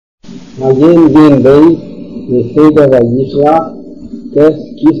Magin Gin Bey, Meseda Vayishlach, Tes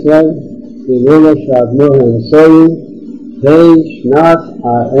Kislev, Vilena Shadmo Hensoyim, Hei Shnat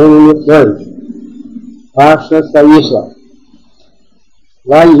Ha'en Yisrael, Parshas Vayishlach.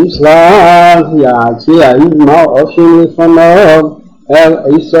 Vayishlach Ya'atzi Ha'idma Oshin Lefanov, El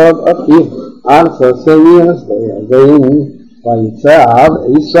Esav Achiv, Arsa Seyir Seyadin, Vayitzav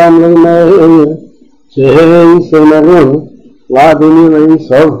Esam Lemeir, Shehei Semerun, Vladimir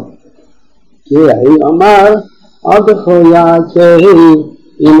Esav, Kehi Amar, Adcho Ya'atzi,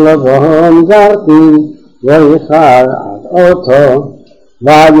 Im Lavon Garti, Vaychar Ad Oto,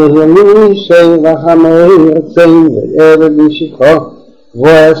 Vayeheli Sheva Hameir Tzim Ve'ered Yishiko,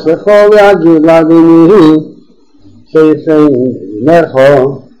 Voes Lechol Yagid Ladini, Sheifein Nercho,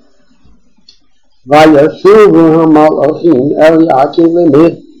 Vayashuvu HaMalachim El Yaakov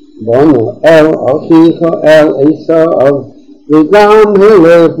Lemich, Bono El Achicha El Esav, V'gam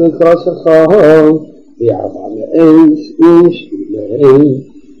Helech V'kosecho, V'yavad Eis Ish Ilei,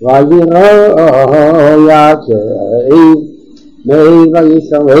 Vayira Yaakov, Mei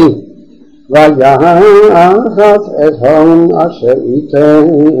Vayisavei, Vayachat Et Hom Asher Iten,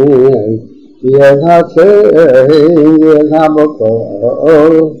 V'yedhatein V'yedhaboko,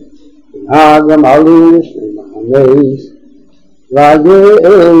 V'hagam Alish V'mahaneis,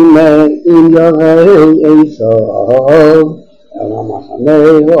 Vayeme Im Yorei Esav, El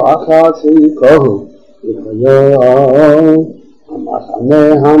HaMachaneh Achat Seikohu, V'choyo, HaMachaneh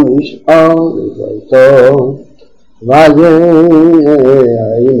HaMish'al V'zoito, Vayeme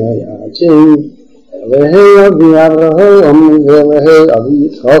Ya'atzi, Elehei Avi Avraham, Elehei Avi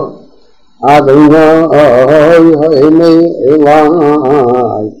Yitzchak, Adonai Ha'emei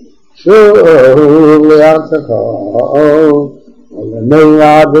Elai, Shuv Le'artzecha, Olemei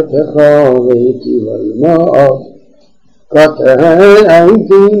Abetecha, Ve'yitiva Ima'ah, Katei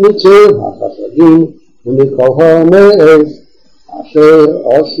Einti Mitzev HaChasadim, U'mikol Ha'me'ez, Asher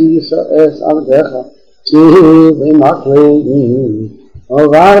Osisa Es Avdecha, Tziv V'makleim,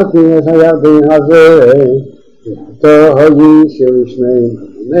 Ovarti Et HaYarden Hazeh, V'ato Ha'yisher Shnei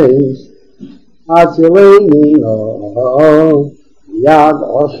Machaneis, Atzileini Lo, Yad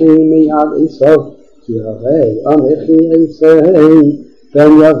Oshim Yad Esav, Ki Havei Amechi Eisei,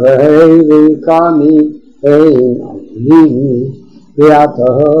 Ben Yavei V'ikani Ein Alini, V'ato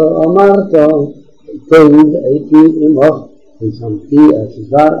Amarto, V'tein Eiti Imoch, V'samti Es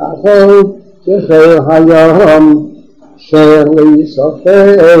Zvar Achol, Kechei Hayom, Asher L'Yisofei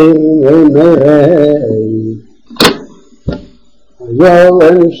V'mei.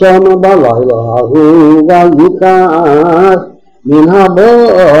 Yolem Shama Balayla Hu Vayikach Min Habo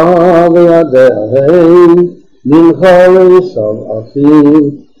V'yadei Min Chol Esav Achiv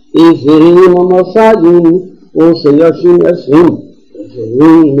Izim Mosayim U'Seyashim Esim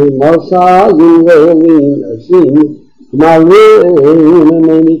Ezerim Mosayim Ve'elim Esim K'malim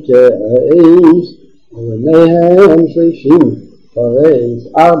Menikeis U'Mehem Sheishim Pareis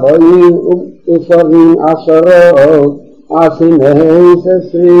Arba'im U'Farim Asharot Asim Eis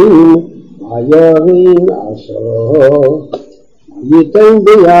Esrim, Vayarim Asher, Yitem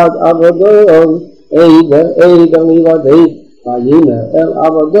B'yad Avador, Eider Livadei, Vayime El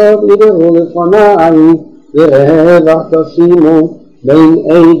Avador Lideru Lefonai, Ve'evach Tasimu, Bein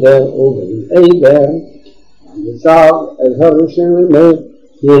Eider U'Bein Eider, Vayitzav El Harushem Lemech,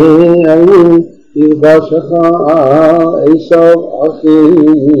 Ye'ayim Yivgashecha Esav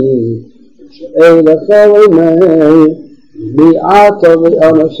Achiv, She'elecha Lemech, Mi'ato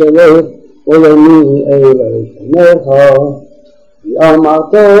v'yama shelech, Olemi elech necha,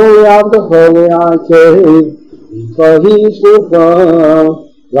 V'amarto yavdecho v'ya'atei, V'kahish lecha,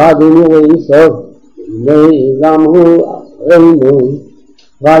 V'adinu Esav, V'nei gamhu achreinu,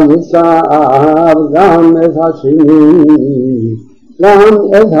 V'yitzav gam et hasheni, Gam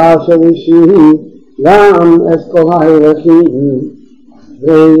et hashelishi, Gam et kol ha'erechim,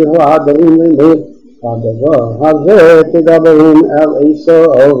 V'yehu ha'adarim lemech, Adavah hazeh tedaberim el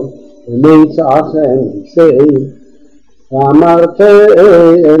Esav, v'meitza'achem Esav,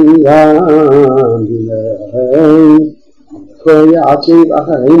 v'amarte'em yam hilei, Adcho Ya'atziv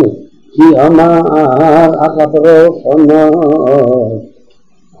achareinu, ki amar achapro fonoi,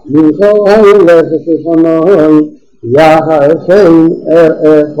 Mincho ha'ilech fonoi, Ya'afein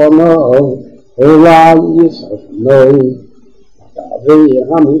fonoi, Olai Yisrael fonoi, V'avi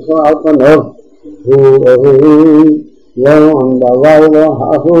ha'mincho al fonoi, Yom Balayla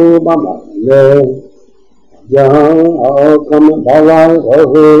Hahu B'Machaneh, Yom Balayla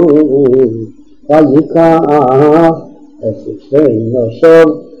Hu, Vayikach Es Shtei Nosor,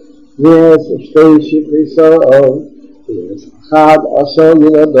 V'es Shtei Shifrisor, V'es Achad Asher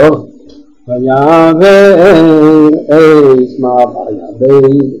Yilado, ויעבר אש מה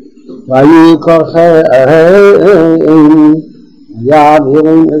ויביא ויקוחם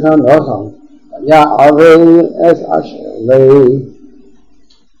ויעבירים את הנוחם ויעבר את אשר לי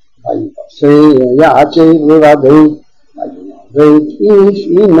ויבשר יעקב לבדי ויבט איש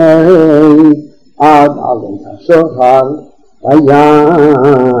עמי עד עלות השוחר ויעקב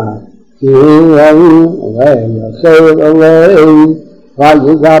ויחל אלי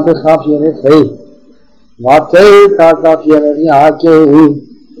ויגע בכף ירכי ותקע כף ירך יעקב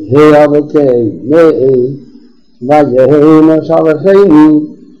ויבקי מאי ויהי שלחני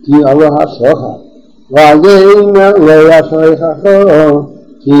כי עלו השוחר ויאמר לי אשריך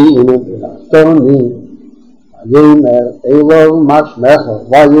כי אם ברכתני ויאמר אלוהו מה שמך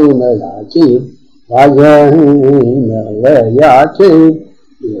ויאמר יעקב ויאמר ליעקב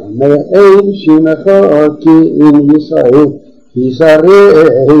ויאמר אין שמך כי אם ישראל ישראל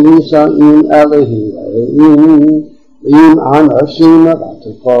אלוהים אם אנשים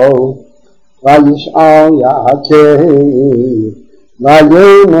ותקו וישאל יעקב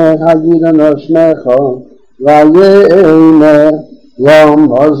ויאמר הגידנו שמך ויאמר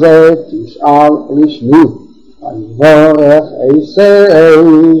למה זה תשאל לשמי ויברך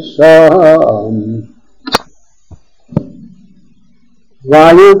עשי שם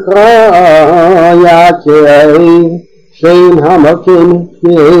ויקרא יעקב שם המקום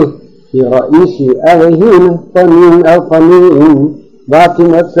כי ראיתי אלוהים פנים אל פנים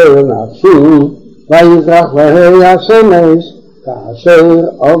ותמצא נפשי ויזרח להי השמש כאשר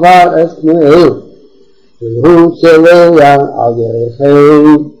עבר את פניי והוא צלע על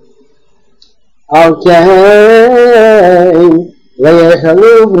דרכי על כן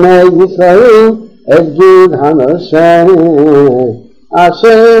ויחלו בני ישראל את גד הנושא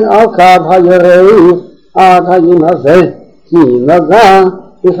אשר על קו הירך עד היום הזה כי נגע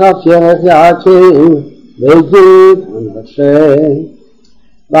בכף ירך יעקב בגד הנושא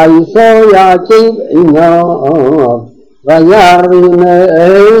ויסור יעקב עיניו וירם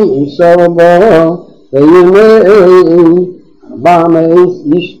עשו בו וימי 400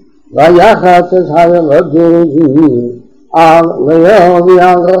 איש ויחץ את הילדים על ליאו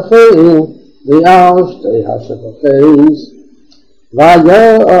ועל רחל ועל שתי השפחות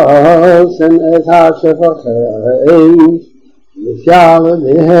וישם את השפחות ושאל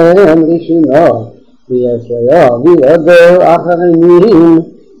בהם ראשונו וישעיהו וילדו אחרינים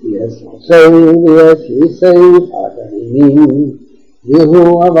וישעשי וישעשי אחרינים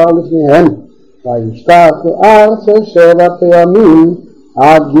והוא עבר לפניהם וישתח ארצה 7 פעמים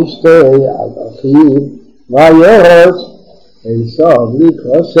עד גשתי עד אחיו וירוץ עשיו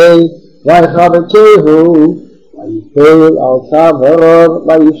לכרסי ויחבקהו ויפל על צווארו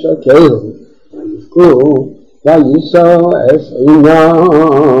וישקהו ויבכו ויישאו את עיניו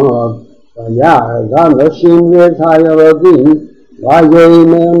ויעז אנשים ואת הילדים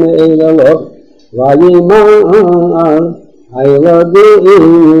ויאמר מאלוהים ויאמר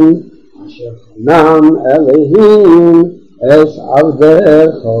הילדים אשר חנן אלוהים את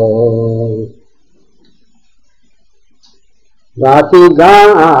עבדך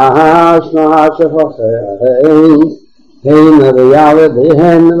ותיגש השפחות הן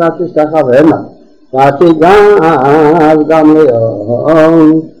וילדיהן ותשתחוונה ותיגש גם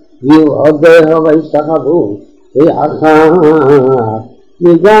לאון וילדיה וישתחוו ואחר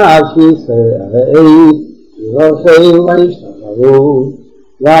ניגש ישראל ורחל וישתחוו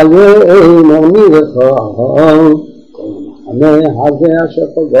ויאמר מלכו כל המחנה הזה אשר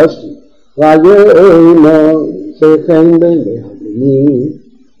פגשתי ויאמר שכן בימי הבנים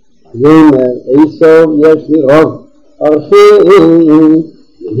ויאמר עשיו יש לי רוב ארחים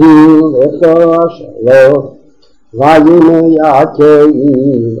יהיו לך אשר לו ויאמר יעקב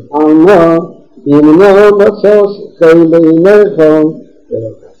עמו אם לא מצא שכן בימיכם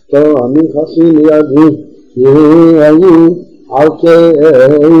ולקחתו המכסי לידי יהי על כן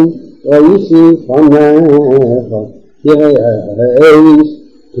ראיתי פניך יראיש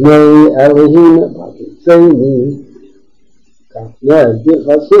בני אלוהים בקצני כך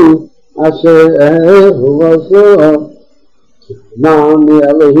נגחסו אשר הוא עשו כחנן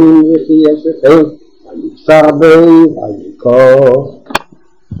מאלוהים וכי ישכם ויבשר בי ויקח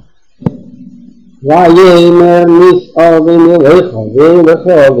ויאמר נישא ונלך ולך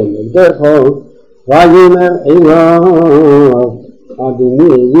ונלדך ויאמר אליו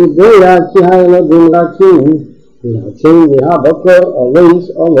אדוני יודע כי הילדים רכים ויצאים מהבקר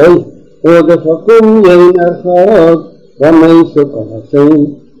עליס עלי ודפקום יין אחד ומי סוכרצים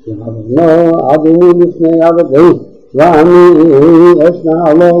יעבנו אדוני לפני עבדי ואני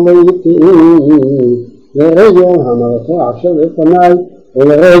אשנע לו לעתים לרגל המלאכה אשר לפני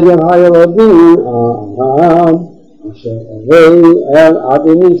ולרגל הילדים אשר הרי אל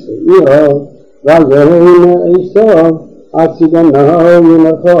אדוני שעירו ויהי עשיו הציגנו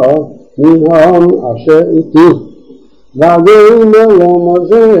מלכו מהם אשר איתי ויאמר לו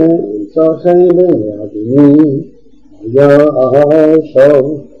משה צורכי בני אדוני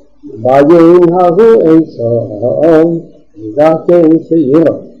וישוב וינהרו עשיו לדרכי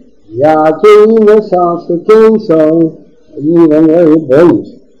שעירו ויקים וששו קיסו even though it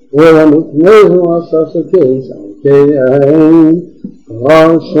burns, when it knows what's the case, okay,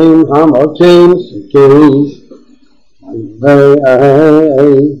 Hashem Hamokim Case,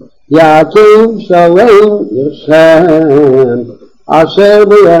 Yakim Shalem Yoshem, Asher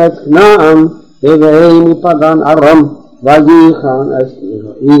Be'eretz Kna'an, Eveim Padan Aram, Vayichan Es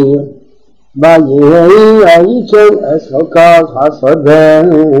Yehoir, Vayehi Ayichem Es Hokaz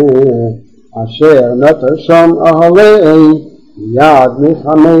Hasadeh, אשר נטשם אהלי יד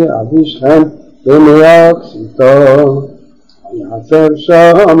מחמי אבישכם במאקסיתו ויעצר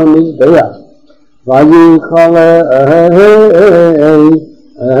שם מזבח וייכל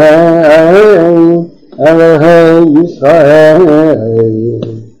אלוהי ישראל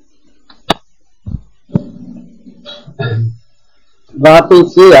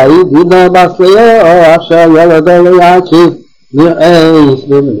ותצא ידידו בסליו אשר ילדו ליעקיב נרעס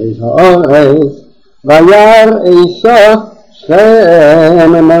בבני הארץ וירא עשיו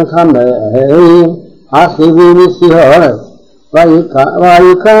שכם מלחמי החיבי מסיהורץ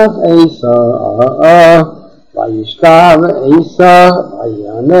ויקח עשיו וישכב עשיו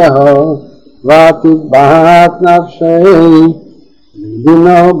ויענהו ותדבק נפשי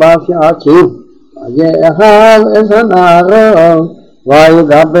מדינו בת יעקיב ויאהב את הנערו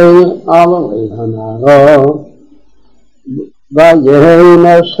וידבר על הנערו ויהי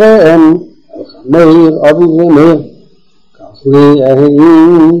השם אל חמיר אבינו קח לי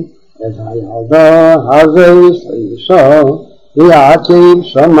את הילדה הזה אישה ויעקיב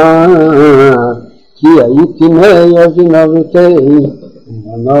שמע כי הייתי מאזין אבותי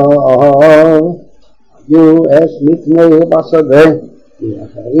ובנו היו אש מקנה בשדה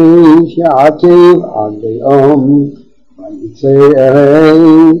ויחריש יעקיב עד ליום ויצא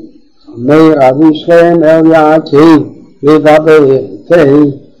חמיר אבישכם אל יעקיב לדבר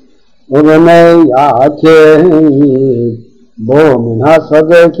איתי ובני יעקיב בו מן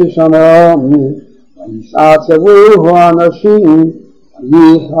השדה כשלום ויסעצבו האנשים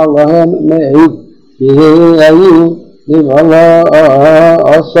ויחל להם מעיד כי היו נבהלה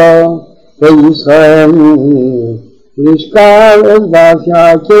עשו בישראל ולשקל את בת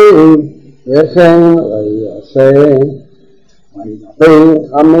יעקיב וכן ויעשה וידבר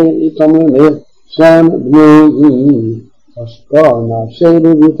חמיר איתם למך שם בני חשקו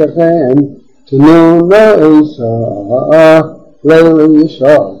נפשנו ביתכם תנו לעשיו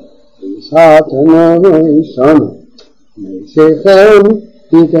לאישה וישעתנו לאישנו נשיכם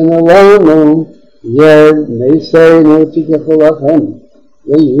תיתנו לנו יד נשינו תיקחו לכם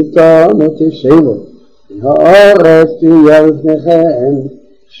ואיתנו תשבו והארץ תהיה לפניכם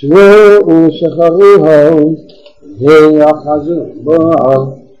שבו ושחרוהו ויחזו בו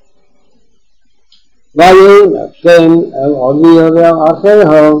ויהי השם אל אביה ואל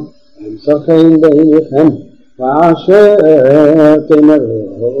אחיה המשכן בעיניכם ואשר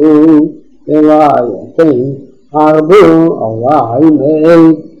תמרו אלייכם הרבו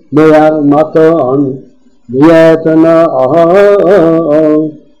עלי מארמתון ויתנאו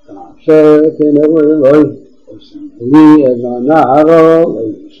כאשר תמרו אלוהי ושמעו את הנערו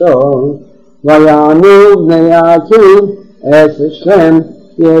לאישו ויענו בני יעקיב את שכם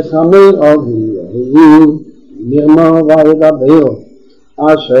ישמר אביהו מרמו וידבר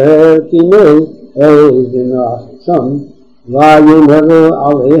אשר תימא אבן החצון ויאמרו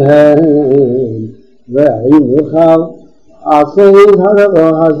עליהם והנך עשה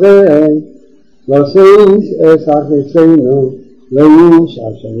הדבר הזה להוסיף את אחינו לאיש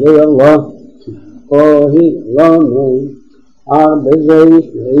אשר לאלוה כהי לנו הרבה זה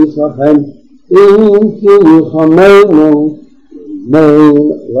ישמעכם אם תהיו חמנו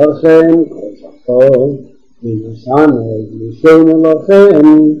מייל לכם כל ונשאנו ונשאנו לכם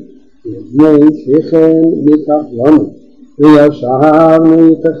ובני שיכם ניקח לנו וישבנו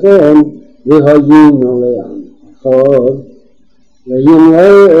איתכם והיינו להנחוד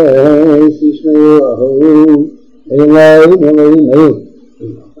וימלא תשמעו אלינו אלינו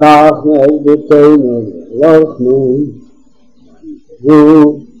ולקחנו את ביתנו והלכנו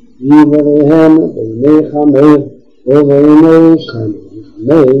ויתבו יבריהם בימי חמיר ובימי שכם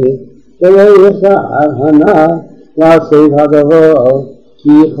חמיר ויחר הנא לעשות הדבר כי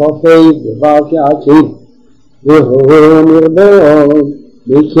חופש בבת יעקיב והוא מרבו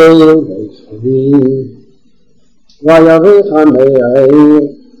בקרב סביב. ויברך המאיר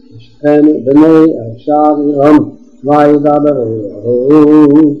שכן בני אפשר ירום וידברו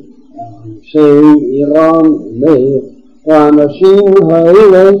אנשי עירום ומאיר ואנשים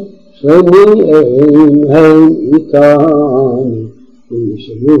האלה שלמים הם איתנו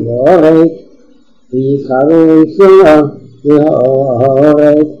וישבו בארץ ויזכרו ישראל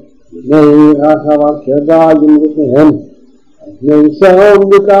והארץ בני רחבת ידיים לפניהם בני סום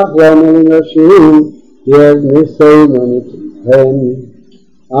בכך ומנשים יש ניסינו נתנהם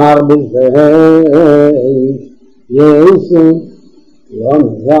ארבע זהית יסו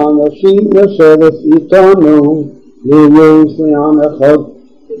יום ואנשים לשבת איתנו ליש לעם אחד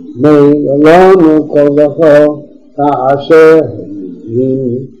לנו כל זכר כאשר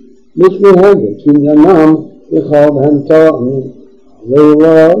הם לפניהם קניינם בכל הם טוענים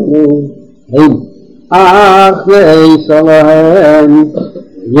ולנו הם אך נעשה להם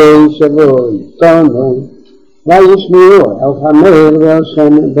ישבו איתנו וישמעו אל המאיר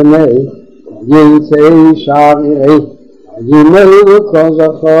והשם בני יצא שערי וימלאו כל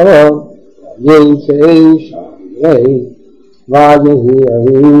זכר יצא שערי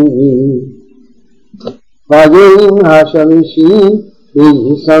ויהי השלישי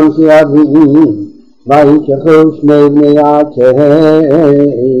וישמתי אביהם ויקחו שני בני עקב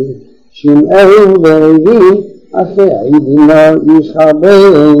שמעון ולוי אחרי דינו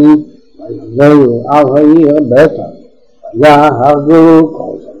ישחרבן ויבואו על העיר ביתה ויהרגו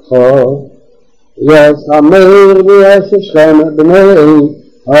כל זכר יש המאיר ויש שכם בני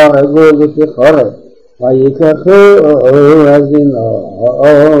הרגו לפי חורף ויקחו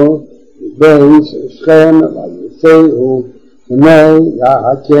הזינו בין שכם ויצאו בני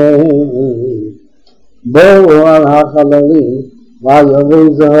יעקב בואו על החללים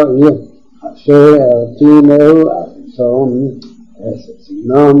ויבזו העיר אשר תינו ארצם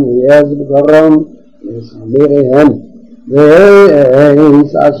אסצינם ויעז בגרם וסמיריהם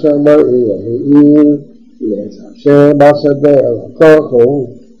ויש אשר בעיר העיר ויש אשר בשדה לקוחו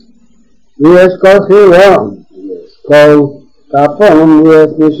ויש כל חילם ויש כל כפם ויש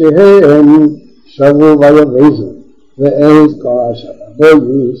נשיהם שבו ויבזו ויש כל אשר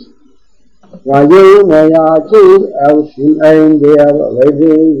בויס ויאמר יעקב אל שמעון ואל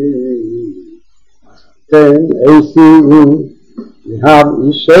לוי אתם עשינו להב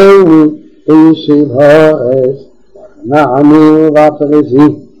אישנו אישי הארץ ונענו ופרזי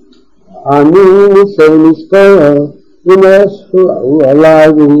אני ניסה מספר ונספרו עלי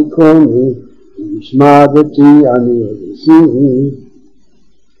והיכוני ונשמדתי אני עשיני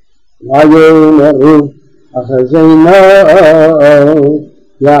ויאמרו אחזינו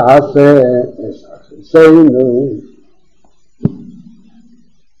יעשה אסכסנו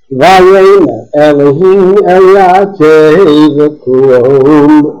ויאמר אלוהים אל יעקב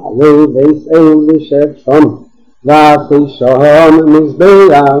כהן עלי בית אל בשכם ועשי שם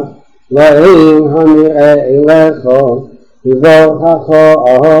מזבח ואין הנראה אליך יברכך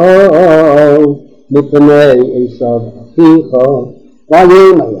מפני עשיו אחיך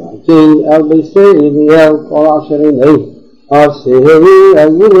ויאמר יעקב אל ביתי ואל כל אשר הנה עשירי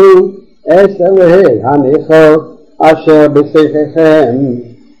היו את אלוהי הנכות אשר בשיחכם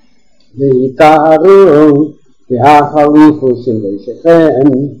ויטהרו והחליפו סמליכם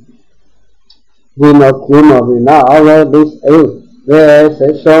ונקומו ונעלה בישראל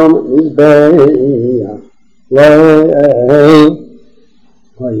ועשה שם מזבח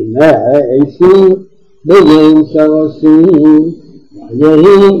והנה עשי ביום שלושים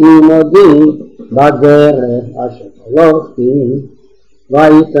ויהי עמדי בדרך אשר הלכתי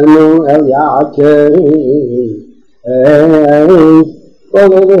ויתנו אל יעקב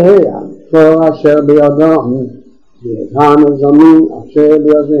כל אלוהי כל אשר בידם ואת הנזמים אשר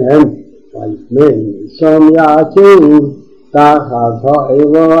בידיהם ויפנה שם יעקב תחת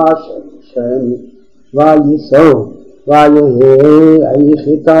האלוה אשר השם וייסעו ויהי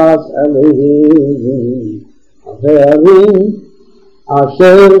יחידת אלוהים אחרים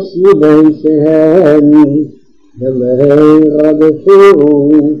אשר סביבותיהם ולרדפו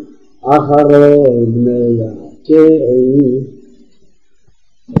אחרי בני יעקב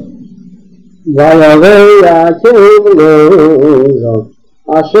ויבוא יעקב לעוז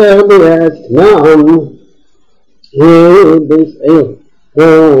אשר בארץ כנען בישראל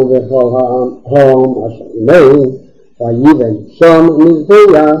ובכל העם אשר עמהם ויבן שם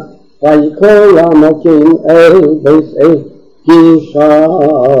מזבח ויקרא המקים אל בישראל כי שם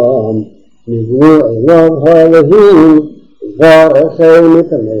נבנו אליו האלוהים וברכם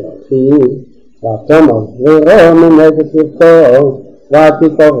מפני אחיו ותאמר לרום נגד שבטו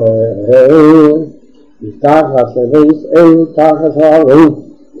ותתעורר מתחת לבייס אל תחת ההרים,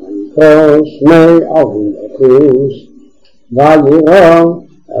 ויקרא שני אבים לחוש, ויראו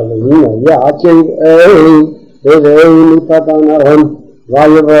אלוהים יעקב בראי מפדן ארם,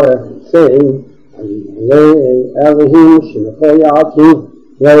 ויברך צאן, אלוהים שמך יעקב,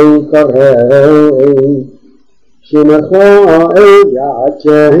 ויקרא שמך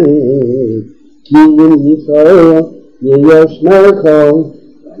יעקב, כי אם ישראל יהיה שמך,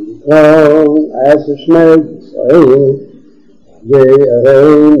 ויקרא אס שמך ישראל,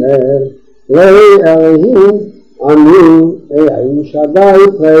 ויראמר לאלוהים אני האיש שדי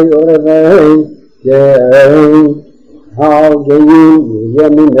פרי עורבי גאים הגאים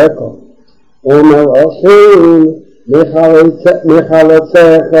ימינך ומלאכים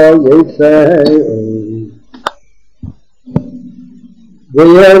מחלציך יצאו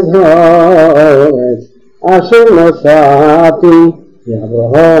ויזהרת אשר נשאתי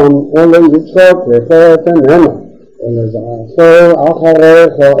לאברהם וליצחק וחתננה ולזרעו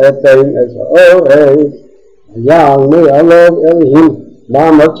אחריך אתן את הארץ ויעל מעליו אלוהים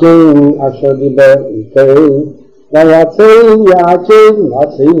במקום אשר דיבר איתו ויצא יעקב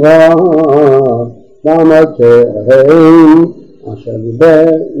לצבא במקום אשר דיבר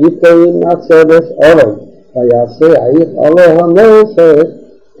איתו מצבת ארץ ויעשה איך עליה נפש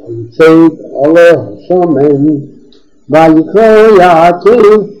ויצאת עליה שמן ויקרא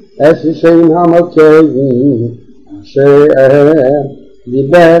יעקב את שם המקום אשר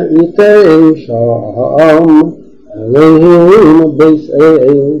דיבר איתו שם אלוהים בייס אל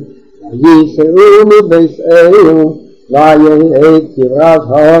ויסעו מבייס אל ויהי כברת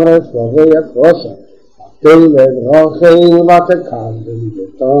הארץ ויקרושה ותלד רחל ותקל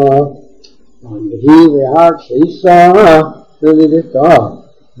בלידתה ויהי והקשישה בלידתה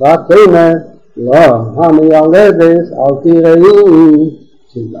ותאמר לא המיילדת אל תראי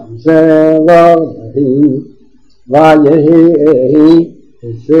כי גם זה לא בריא ויהי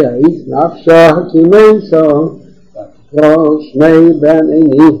השעית נפשה כמסו ותקרא שני בני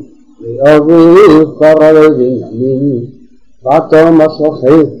לאביו קרא לו בנימין ותומס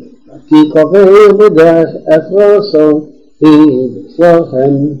רחל ותיקבר בדרך אפרסו היא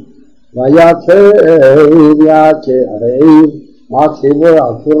בצלחם ויצא יעקב מצבו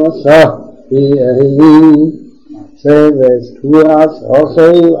על פרסה ויהי מצבת תבואת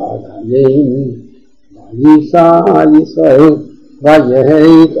רחל על היין ויסע ישראל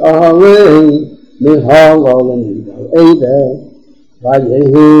ויהי עלי מהלל ומגדל עדה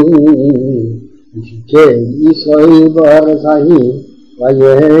ויהי ושכן ישראל בארץ ההיא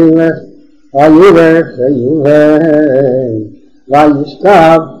וילך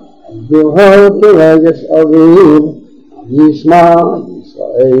וישכב בלהות ברגש אביו וישמע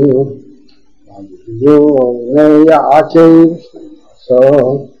ישראל ויהיו ליעקב 12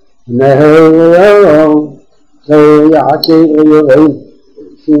 נהרו יעקב יורד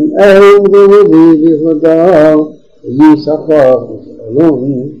שמעון ולוי יהודה ויששכר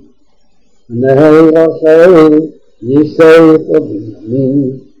וזבולון נהרו יוסף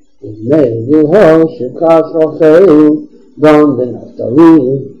ובנימין ובני בלהה שכס רחל דן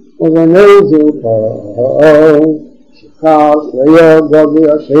ונפתלי ובני זלפה שכס ליה גד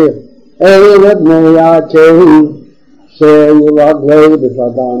ואשר אלה בני יעקב אשר יולד לו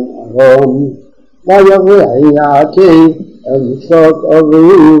בפדן ארם ויבוא יעקב אל יצחק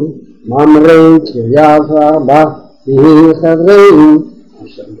אביו ממרא קריית ארבע והיא חבריהם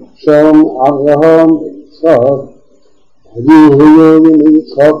אשר נרשום אברהם ויצחק ויהיו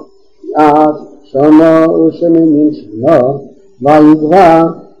ליצחק יעד שנה ושמונים שנה ויגבע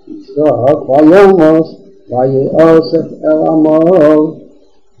יצחק וימוס ויאסף אל עמו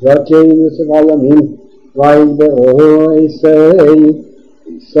זכי יוסף הימים ויגברו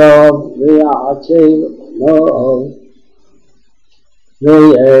עשיו ויעקב בנו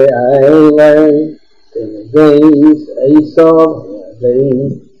ויעלה בבייס עשיו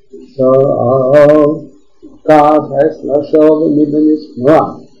עשיו כך אס נשוב מבן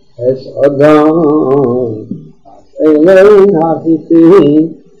ישמוע אס אדם אז אלי החיתי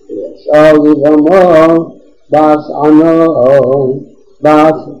ישאל לבמו בס ענו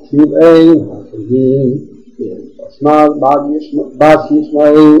בס צבעי החיים בס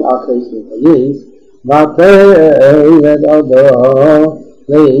ישמעאל אחרי ספייס ותלד עדו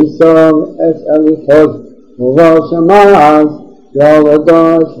לעשו אס אליפוז ובשמעז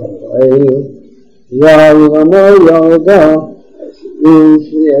ילדו שמואל ילבנו ילדו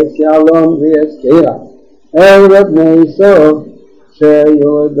איש ויש יעלום ויש קרע אל בני סוף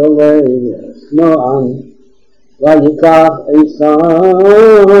שיולד עלי ישנוען ויקח עשיו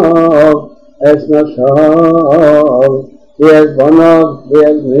אס נשיו ויש בניו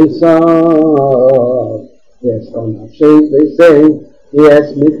ויש בני סוף Yes, on the shape they say,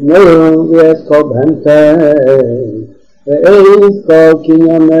 yes, mikneu, yes, kol b'hemtei, ve'eis kol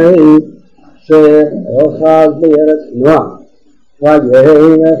kinyanei, asher ochaz be'eretz noah,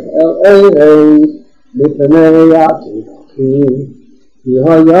 v'yelech el eirei, mipnei ya'tzivachim,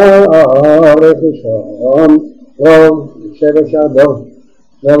 v'haya rechusham, rov, shevesh adov,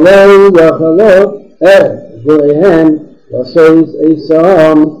 ve'lo yachalo, vo'ehen, v'seis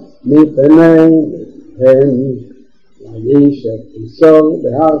eisam, mipnei הם וישב איסור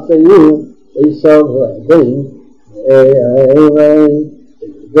בהר ציור איסור ועדים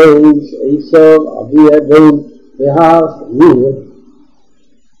ואירס איסור אבי עדים בהר ציור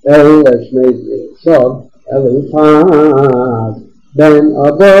אלה שמי איסור אלפת בן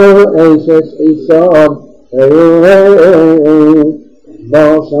אדור אישס איסור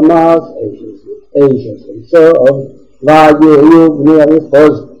בו שמס אישס איסור ויהיו בני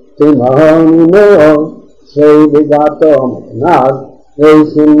אלפוז תימהון ומאור שי בגעתו מתנד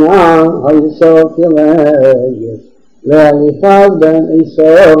וישניה היסור כלגת לאליפז בן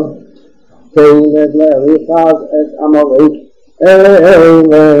איסור תלד לאליפז את עמלק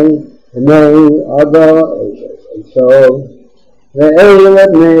אלה בני אדור איסור ואלה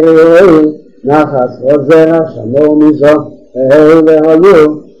בני רעי נחס וזרע שמו מזו ואלה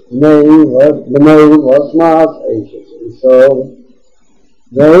היו בני וסמאס איסור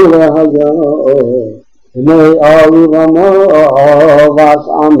ואלה היו בני אלי ומואבס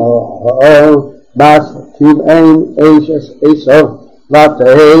עמו בס טבעין אישס איסור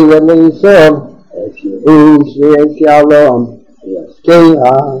ותהי לאיסור את ייאוש ואת יעלום ויסקיע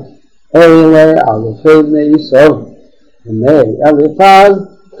אלה אלופי בני איסור בני אליפז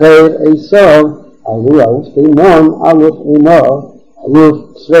חיר איסור אלו אלוף תימון אלוף אימו אלוף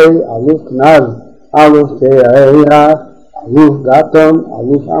צבי אלוף כנז אלוף תאירה אלוף גתון,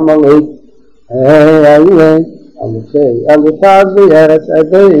 אלוף עמלק, אלה, אלופי אלופת בארץ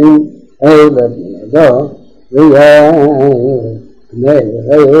עדים, אלה בני אדור, ובני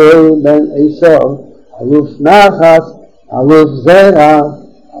רעי בן איסור, אלוף נחס, אלוף זרע,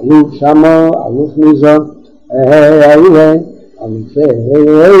 אלוף שמו, אלוף מזו, אלה, אלופי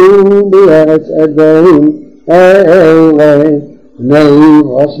רעי בארץ עדים, אלה, בני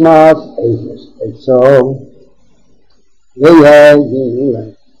וסמס איסור. ויהי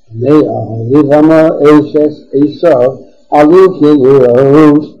בני אליבמה אישס איסור אלוף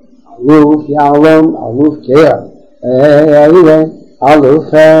ייאוש אלוף יעלום אלוף קרע אלה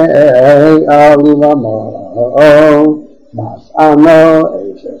אלופי אליבמה בס עמו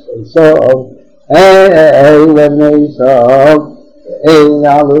אישס איסור אלה בני איסור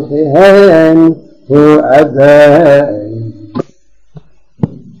אלה אלופיהם הוא עדיין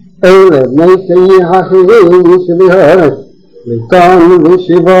אלה בני תהי אחרים ושביהרת וכאן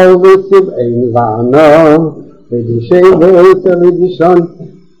ושבו וצבעין וענו ודישי ועצר ודישון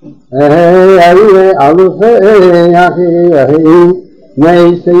אלה אלופי אחרים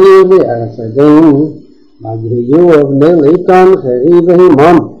בני תהי בארץ עדים מגריו בני ליטן חרי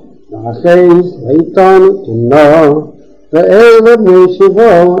והימם נחס ליטן תמנו ואלה בני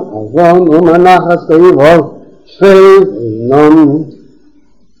שבו עוון ומנחס תיבו שפי ואינם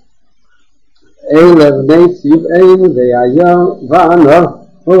אלה בני צבעין והיה וענו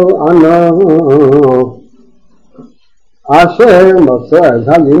וענו אשר מצא את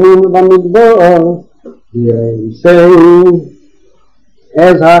הלימים במדבר וירסי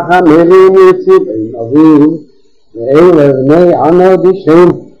את החמרים מצבעין אביו ואלה בני ענו דישם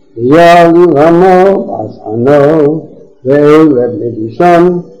ויאלי רמו בס ענו ואלה בני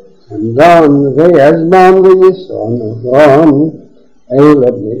דישון חמדון וישבן ויסון אברהם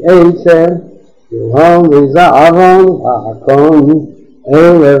אלה בני עצר יוהם וזערון והקון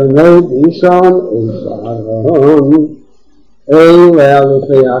אלה בני דישון ושערון אלה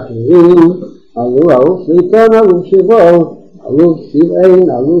אלופי אחרים אלו אלוף ליטון אלוף שבו אלוף צבעין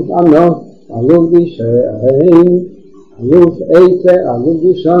אלוף ענו אלוף דישן אלוף עצר אלוף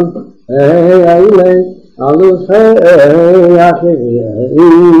דישון אלה אלופי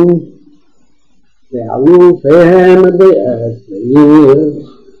אחרים ואלופיהם בארץ העיר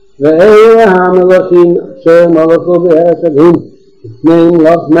ואלה המלכים אשר מלכו בארץ עדים לפני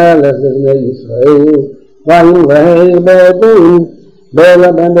מלך מלך לבני ישראל וימלך בעדים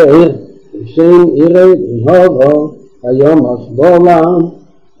בלה בן בעיר בשם עירי בן הודו ויומס בעולם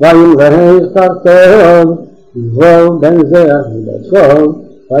וימלך תחתיו יבול בן זרח מבצחו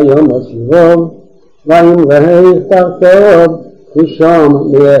ויומס יבול וימלך תחתיו חושם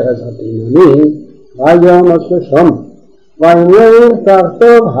מארץ התימנים ויומס חושם וימלך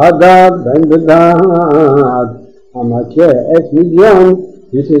תחתיו הדד בן בדד המכה את מדיין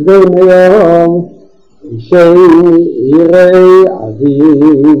בשדה מיום Shei Irei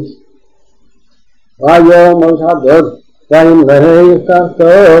Aziz Vayomos Hadod Vayim Lehei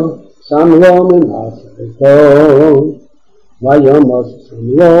Kartov Samlom Asretov Vayomos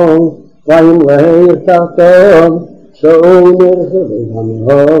Samlom Vayim Lehei Kartov Shaul Merchevei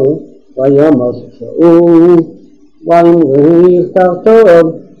Hamihov Vayomos Shaul Vayim Lehei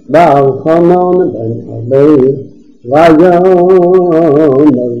Kartov Baal Chanon Ben Arbeir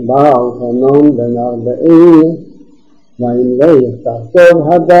Vayomos Baal Chanon Ben Arbeir Vayim Lehei Kartov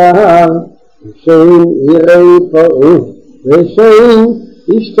Hadar V'shein Yirei Po'u V'shein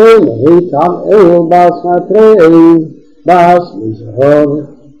Ishtei Lehei Tal'el Bas Matrei Bas Mizhor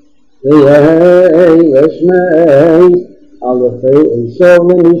V'yehei V'shmei Alefei Eisov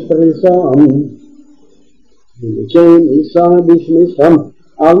V'nishtarisam V'yechem Isam B'shmisam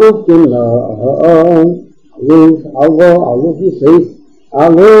Aluf Kimna'am Aluf Alvo Aluf Yisif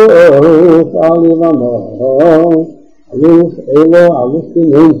Aluf Alivamah Aluf Elo Aluf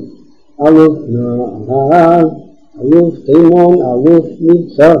Kinim Aluf Na'ad Aluf Timon Aluf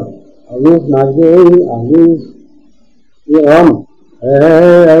Mitzah Aluf Magdei Aluf Yiram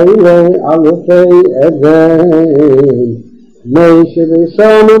Eile Alufei Eden Meishe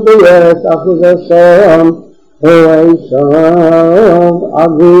V'Sam B'Yeres Achuz Hashem Ho'Eishav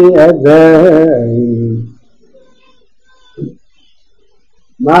Avi Eden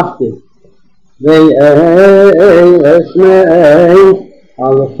Mafti Ve'ei Eshmei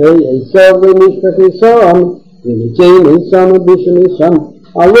Alufei Eishav V'Mishpachisam V'Nichem Eisam V'Bishamisam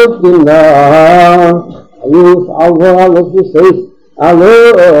Aluf Gimlah Aluf Alva Aluf Yisef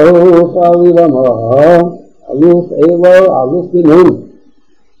Aluf Alivamah Aluf Elo Aluf Binun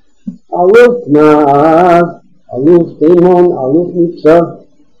Aluf Na'ad Aluf Timon Aluf Mitzah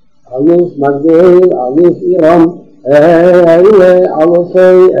Aluf Magdei Aluf Iram Eile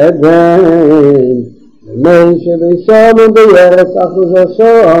Alufei Eden Meishe V'Sam B'Yeres Achuz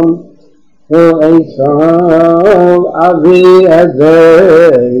Hashem Ho'Eishav Avi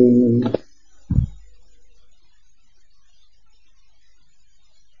Eden